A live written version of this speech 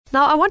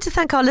Now, I want to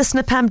thank our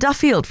listener, Pam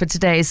Duffield, for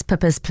today's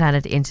Pippa's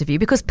Planet interview,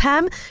 because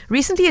Pam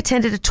recently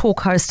attended a talk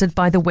hosted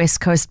by the West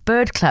Coast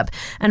Bird Club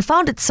and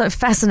found it so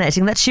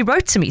fascinating that she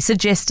wrote to me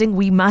suggesting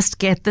we must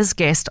get this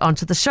guest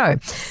onto the show.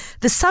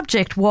 The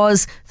subject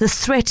was the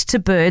threat to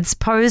birds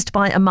posed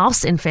by a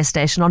mouse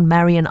infestation on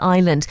Marion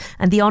Island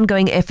and the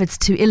ongoing efforts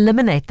to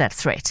eliminate that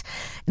threat.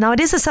 Now, it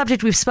is a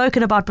subject we've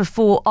spoken about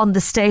before on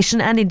the station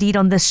and indeed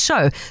on this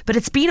show, but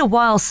it's been a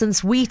while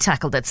since we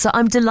tackled it, so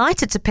I'm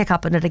delighted to pick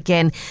up on it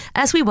again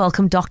as we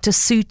welcome Dr.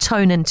 Sue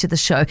Tonin to the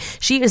show.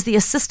 She is the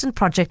Assistant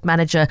Project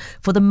Manager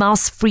for the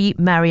Mouse-Free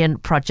Marion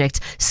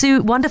Project.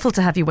 Sue, wonderful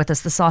to have you with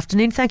us this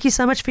afternoon. Thank you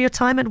so much for your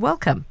time and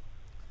welcome.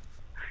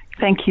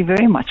 Thank you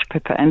very much,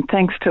 Pippa, and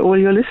thanks to all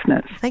your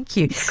listeners. Thank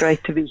you. It's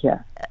great to be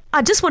here.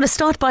 I just want to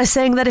start by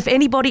saying that if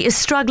anybody is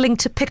struggling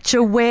to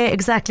picture where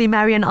exactly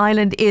Marion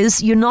Island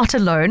is, you're not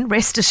alone.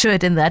 Rest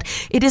assured in that.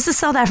 It is a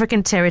South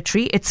African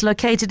territory. It's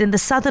located in the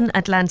southern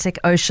Atlantic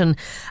Ocean,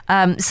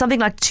 something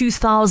like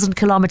 2,000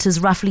 kilometers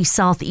roughly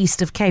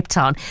southeast of Cape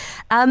Town.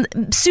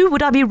 Sue,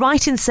 would I be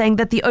right in saying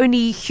that the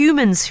only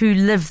humans who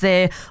live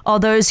there are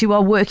those who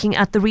are working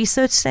at the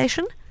research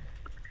station?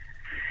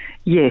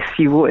 Yes,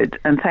 you would,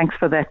 and thanks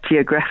for that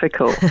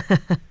geographical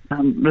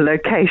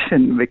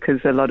location, because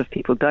a lot of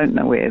people don't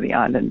know where the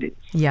island is.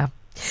 Yeah.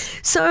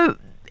 So,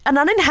 an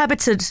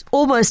uninhabited,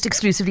 almost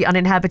exclusively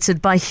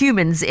uninhabited by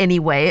humans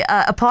anyway,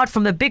 apart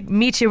from the big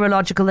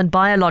meteorological and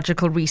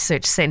biological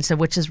research centre,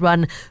 which is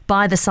run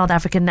by the South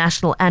African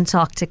National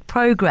Antarctic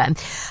Programme.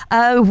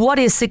 What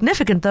is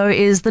significant, though,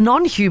 is the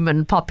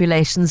non-human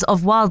populations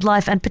of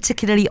wildlife and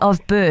particularly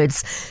of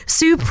birds.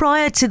 Sue,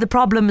 prior to the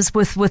problems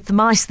with the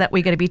mice that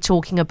we're going to be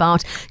talking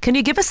about, can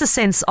you give us a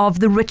sense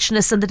of the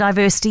richness and the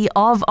diversity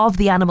of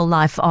the animal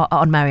life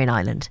on Marion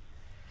Island?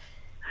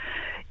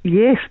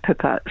 Yes,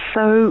 Pippa.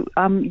 So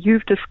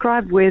you've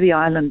described where the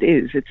island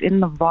is. It's in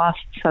the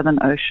vast Southern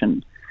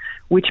Ocean,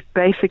 which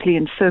basically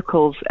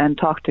encircles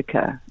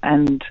Antarctica,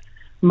 and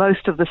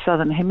most of the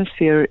Southern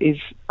Hemisphere is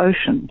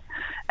ocean.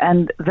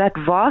 And that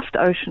vast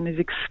ocean is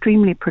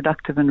extremely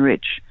productive and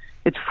rich.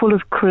 It's full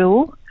of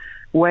krill,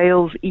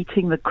 whales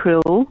eating the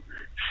krill,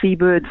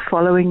 seabirds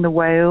following the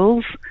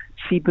whales,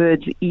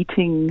 seabirds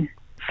eating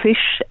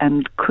fish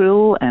and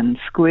krill and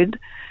squid,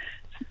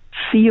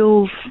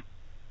 seals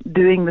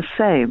doing the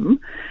same,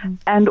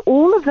 and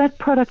all of that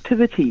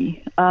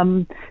productivity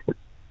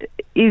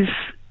is.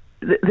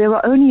 There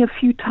are only a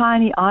few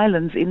tiny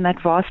islands in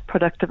that vast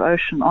productive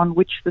ocean on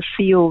which the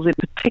seals in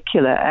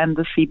particular and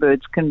the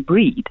seabirds can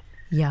breed.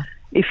 Yeah.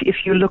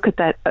 If you look at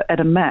that at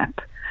a map.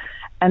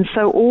 And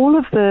so all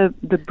of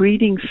the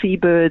breeding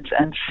seabirds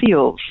and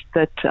seals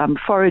that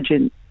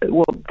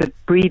that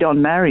breed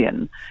on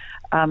Marion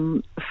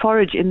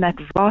forage in that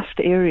vast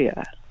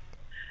area.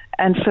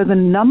 And so the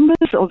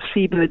numbers of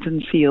seabirds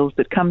and seals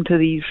that come to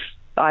these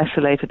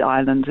isolated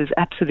islands is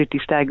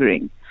absolutely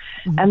staggering.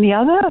 Mm-hmm. And the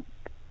other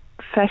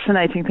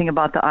fascinating thing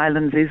about the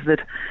islands is that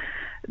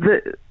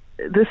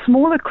the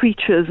smaller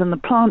creatures and the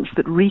plants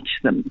that reach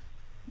them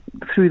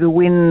through the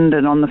wind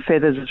and on the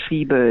feathers of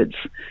seabirds,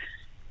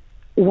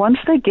 once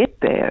they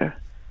get there,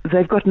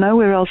 they've got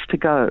nowhere else to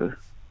go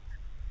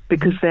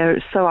because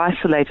they're so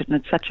isolated, and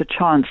it's such a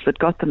chance that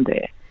got them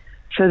there.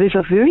 So there's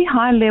a very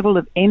high level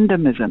of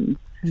endemism.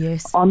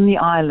 Yes. On the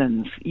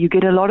islands. You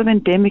get a lot of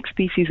endemic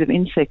species of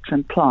insects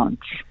and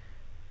plants.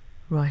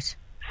 Right.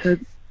 So,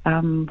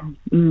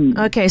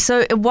 Okay,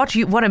 so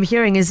what I'm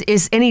hearing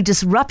is any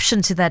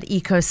disruption to that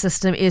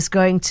ecosystem is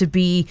going to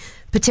be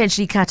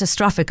potentially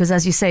catastrophic, because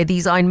as you say,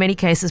 these are in many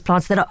cases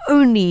plants that are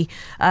only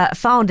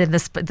found in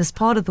this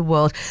part of the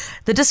world.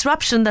 The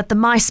disruption that the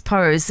mice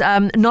pose,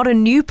 not a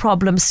new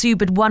problem, Sue,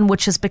 but one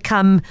which has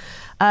become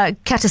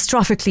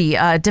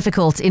catastrophically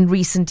difficult in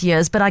recent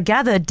years, but I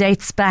gather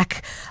dates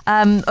back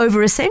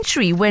over a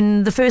century,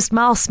 when the first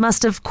mouse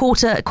must have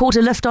caught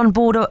a lift on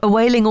board a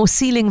whaling or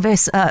sealing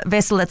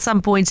vessel at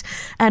some point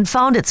and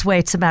found its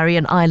way to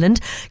Marion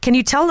Island. Can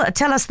you tell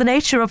us the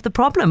nature of the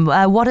problem?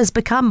 What has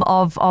become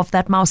of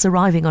that mouse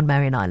arriving on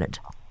Marion Island?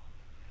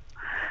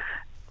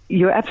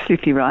 You're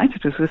absolutely right.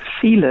 It was with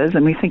sealers,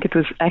 and we think it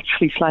was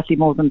actually slightly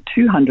more than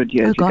 200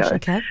 years ago.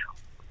 Okay.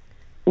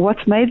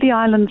 What's made the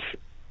islands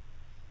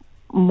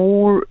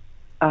more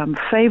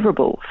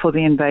favorable for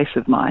the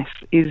invasive mice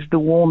is the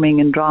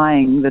warming and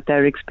drying that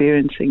they're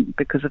experiencing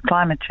because of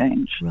climate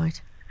change.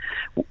 Right.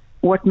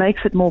 What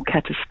makes it more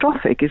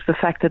catastrophic is the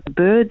fact that the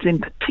birds in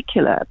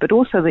particular, but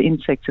also the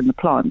insects and the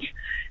plants,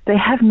 they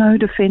have no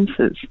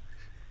defenses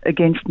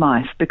against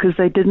mice because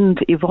they didn't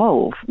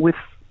evolve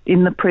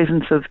in the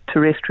presence of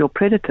terrestrial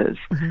predators.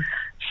 Mm-hmm.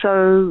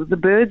 So the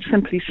birds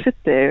simply sit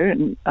there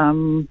and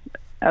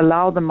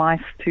allow the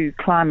mice to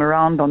climb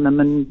around on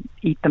them and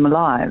eat them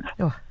alive.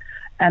 Oh.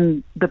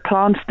 And the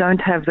plants don't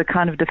have the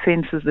kind of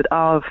defenses that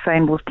our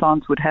feigned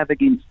plants would have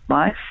against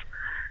mice.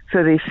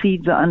 So their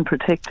seeds are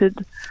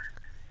unprotected.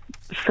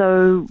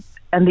 So,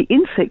 and the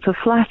insects are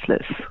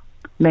flightless,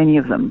 many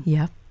of them.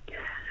 Yeah.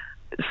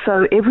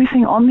 So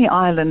everything on the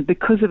island,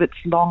 because of its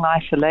long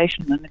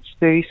isolation and its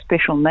very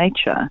special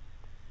nature,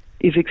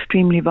 is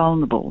extremely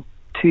vulnerable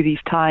to these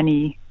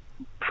tiny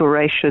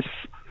voracious,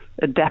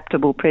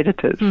 adaptable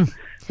predators,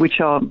 which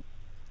are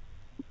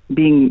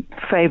being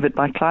favored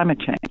by climate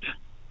change.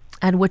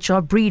 And which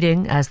are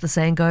breeding, as the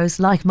saying goes,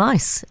 like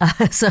mice.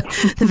 So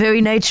the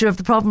very nature of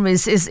the problem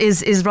is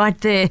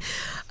right there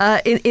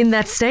in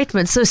that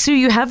statement. So, Sue,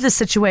 you have this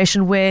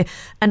situation where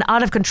an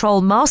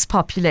out-of-control mouse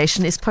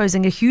population is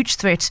posing a huge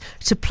threat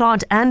to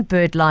plant and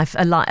bird life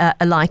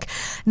alike.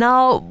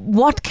 Now,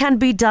 what can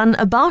be done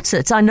about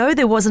it? I know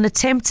there was an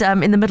attempt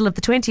in the middle of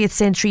the 20th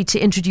century to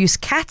introduce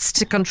cats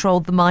to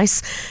control the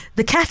mice.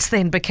 The cats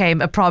then became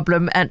a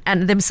problem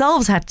and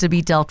themselves had to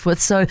be dealt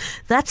with. So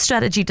that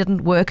strategy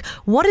didn't work.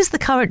 What is the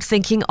current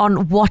thinking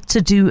on what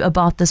to do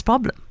about this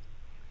problem?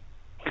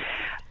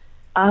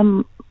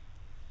 The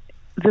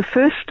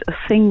first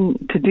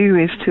thing to do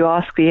is to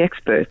ask the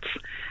experts.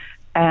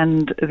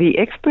 And the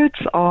experts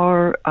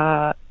are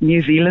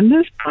New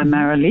Zealanders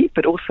primarily,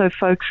 but also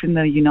folks in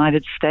the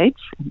United States,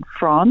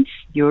 France,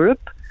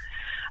 Europe.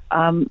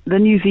 The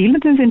New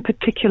Zealanders in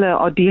particular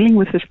are dealing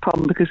with this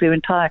problem because their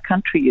entire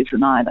country is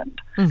an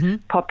island,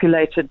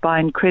 populated by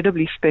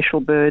incredibly special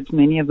birds,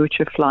 many of which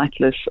are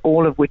flightless,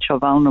 all of which are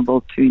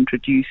vulnerable to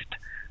introduced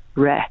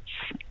rats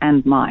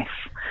and mice.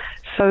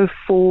 So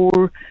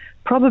for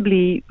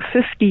probably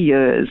 50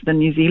 years, the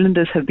New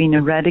Zealanders have been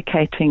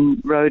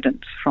eradicating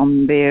rodents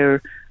from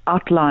their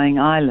outlying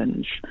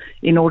islands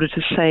in order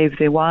to save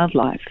their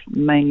wildlife,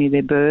 mainly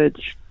their birds.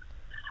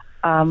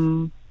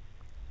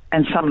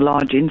 And some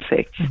large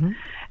insects.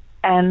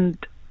 And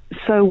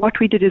so what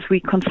we did is we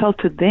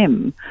consulted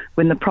them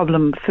when the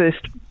problem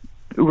first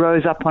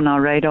rose up on our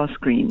radar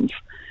screens.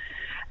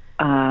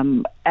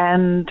 And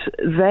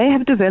they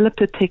have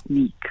developed a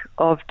technique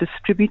of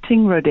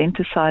distributing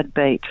rodenticide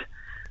bait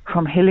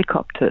from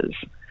helicopters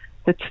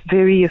that's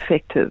very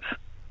effective,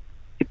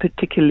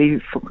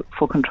 particularly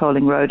for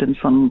controlling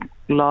rodents on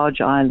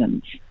large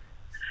islands.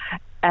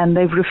 And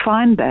they've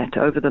refined that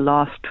over the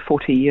last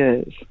 40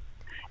 years.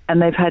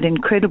 And they've had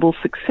incredible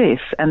success,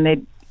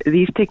 and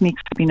these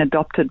techniques have been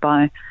adopted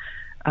by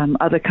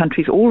other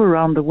countries all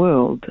around the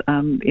world,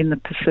 in the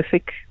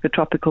Pacific, the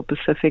tropical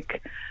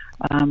Pacific,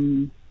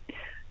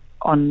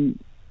 on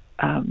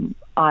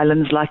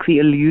islands like the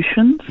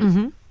Aleutians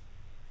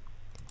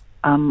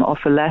of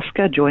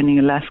Alaska, joining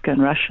Alaska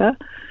and Russia,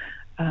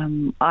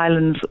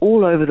 islands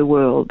all over the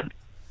world.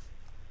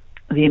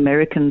 The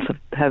Americans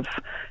have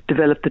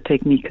developed the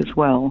technique as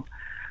well.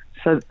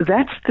 So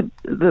that's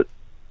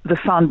the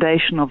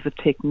foundation of the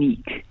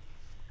technique.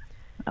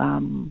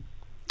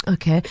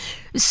 Okay.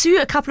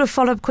 Sue, a couple of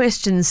follow-up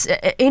questions.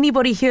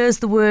 Anybody hears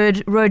the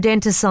word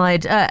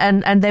rodenticide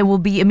and they will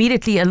be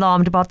immediately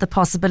alarmed about the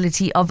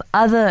possibility of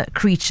other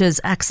creatures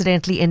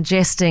accidentally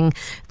ingesting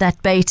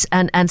that bait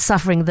and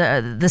suffering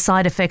the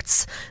side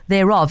effects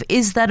thereof.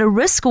 Is that a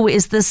risk, or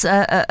is this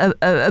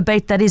a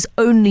bait that is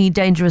only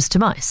dangerous to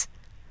mice?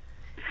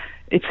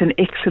 It's an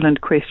excellent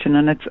question,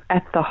 and it's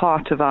at the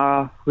heart of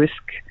our risk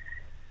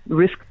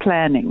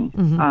planning.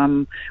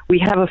 We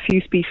have a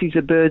few species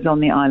of birds on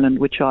the island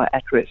which are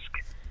at risk.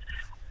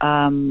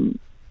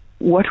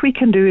 What we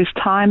can do is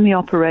time the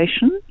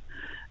operation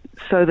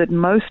so that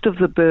most of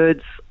the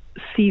birds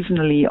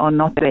seasonally are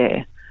not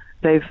there.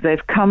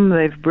 They've come,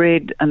 they've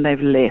bred, and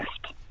they've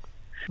left.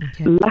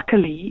 Okay.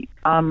 Luckily,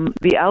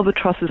 the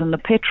albatrosses and the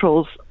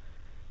petrels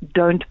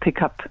don't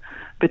pick up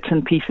bits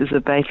and pieces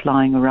of bait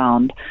lying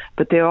around,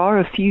 but there are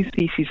a few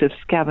species of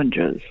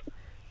scavengers,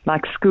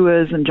 like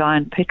skuas and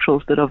giant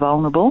petrels, that are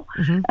vulnerable.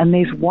 And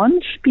there's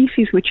one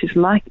species which is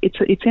like,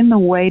 it's in the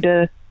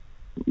wader,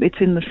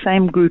 it's in the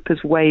same group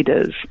as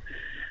waders,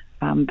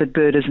 that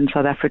birders in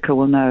South Africa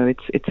will know.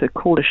 It's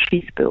called a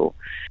sheathbill.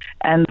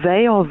 And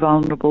they are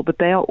vulnerable, but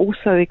they are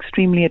also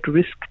extremely at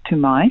risk to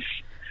mice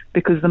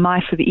because the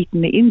mice have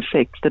eaten the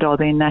insects that are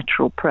their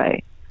natural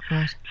prey.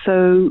 Right.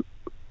 So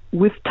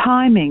with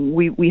timing,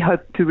 we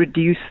hope to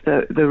reduce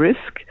the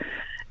risk.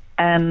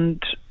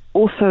 And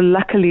also,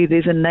 luckily,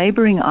 there's a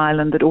neighboring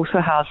island that also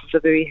houses a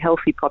very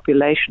healthy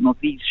population of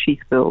these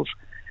sheathbills.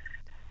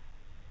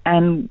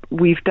 And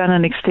we've done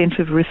an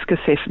extensive risk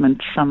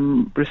assessment.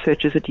 Some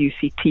researchers at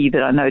UCT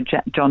that I know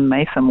John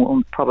Matham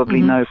will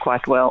probably know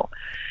quite well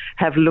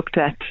have looked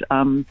at,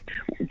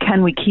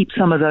 can we keep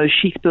some of those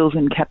sheathbills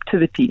in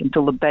captivity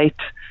until the bait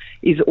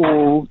is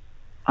all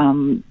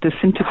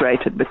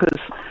disintegrated? Because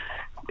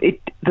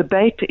the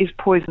bait is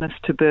poisonous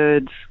to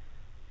birds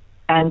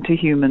and to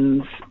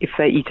humans if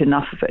they eat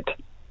enough of it,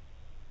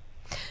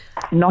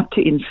 not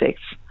to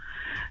insects.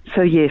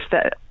 So yes,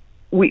 that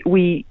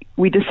we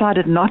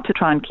decided not to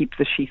try and keep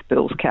the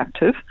sheathbills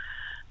captive,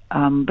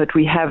 but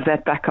we have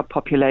that backup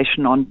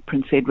population on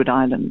Prince Edward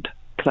Island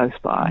close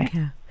by.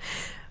 Okay.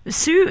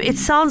 Sue, it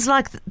sounds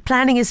like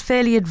planning is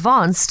fairly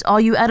advanced.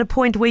 Are you at a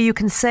point where you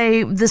can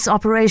say this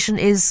operation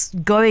is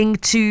going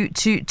to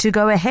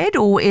go ahead,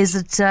 or is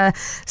it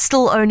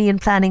still only in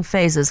planning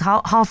phases?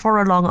 How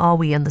far along are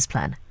we in this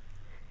plan?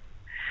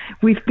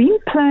 We've been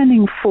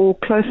planning for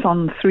close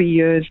on 3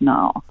 years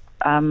now.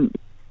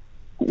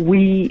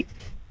 We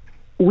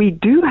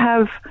do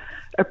have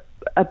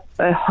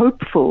a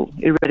hopeful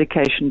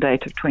eradication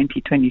date of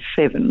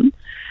 2027.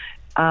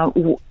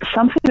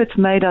 something that's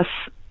made us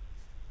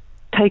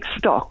take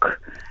stock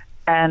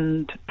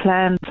and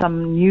plan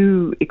some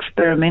new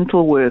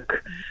experimental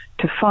work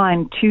to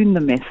fine-tune the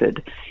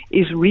method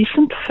is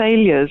recent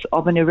failures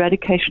of an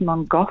eradication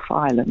on Gough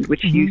Island,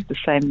 which used the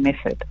same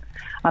method.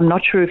 I'm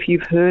not sure if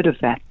you've heard of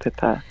that,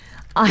 Pippa.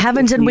 I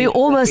haven't, and we're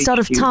almost out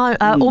of time.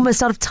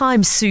 Almost out of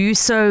time, Sue.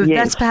 So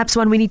that's perhaps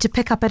one we need to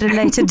pick up at a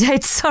later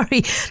date.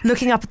 Sorry,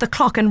 looking up at the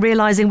clock and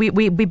realizing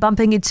we're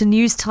bumping into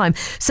news time.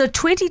 So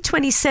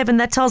 2027.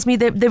 That tells me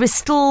that there is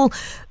still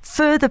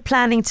further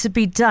planning to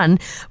be done.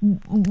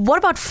 What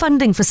about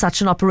funding for such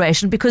an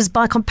operation? Because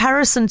by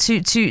comparison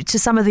to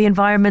some of the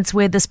environments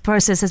where this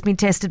process has been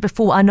tested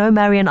before, I know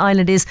Marion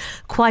Island is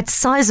quite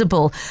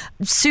sizable.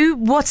 Sue,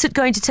 what's it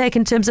going to take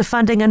in terms of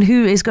funding, and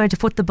who is going to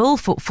foot the bill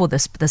for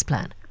this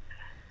plan?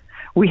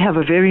 We have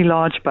a very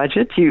large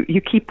budget.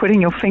 You keep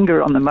putting your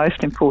finger on the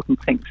most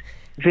important things.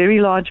 Very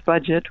large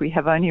budget. We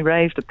have only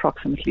raised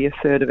approximately a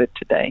third of it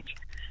to date.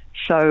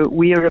 So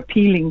we are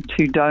appealing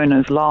to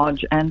donors,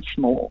 large and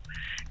small,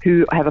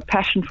 who have a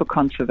passion for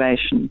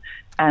conservation.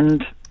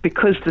 And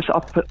because this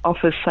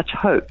offers such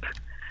hope,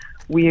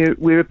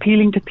 we're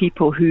appealing to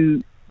people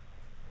who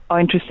are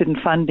interested in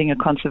funding a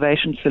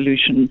conservation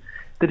solution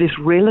that is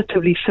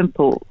relatively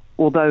simple,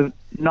 although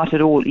not at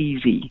all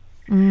easy.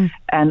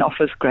 And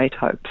offers great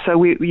hope. So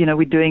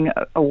we're doing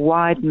a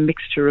wide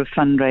mixture of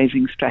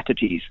fundraising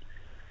strategies,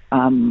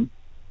 and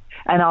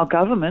our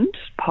government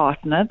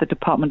partner, the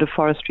Department of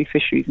Forestry,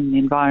 Fisheries and the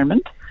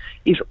Environment,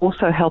 is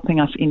also helping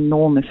us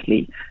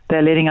enormously.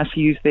 They're letting us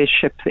use their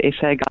ship, the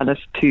SA Gullis,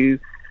 to.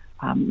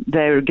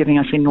 They're giving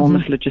us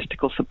enormous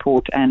logistical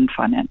support and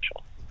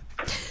financial.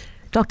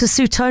 Dr.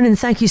 Sue Tonin,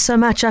 thank you so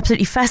much.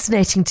 Absolutely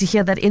fascinating to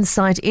hear that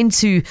insight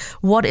into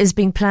what is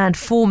being planned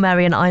for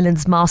Marion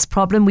Island's mouse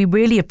problem. We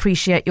really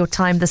appreciate your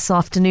time this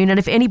afternoon. And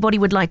if anybody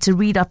would like to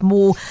read up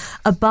more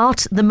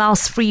about the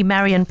Mouse-Free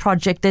Marion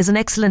project, there's an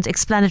excellent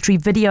explanatory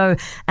video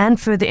and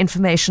further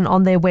information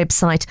on their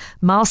website,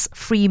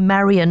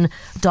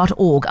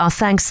 mousefreemarion.org. Our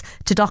thanks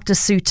to Dr.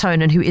 Sue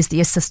Tonin, who is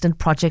the Assistant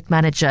Project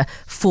Manager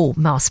for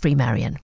Mouse-Free Marion.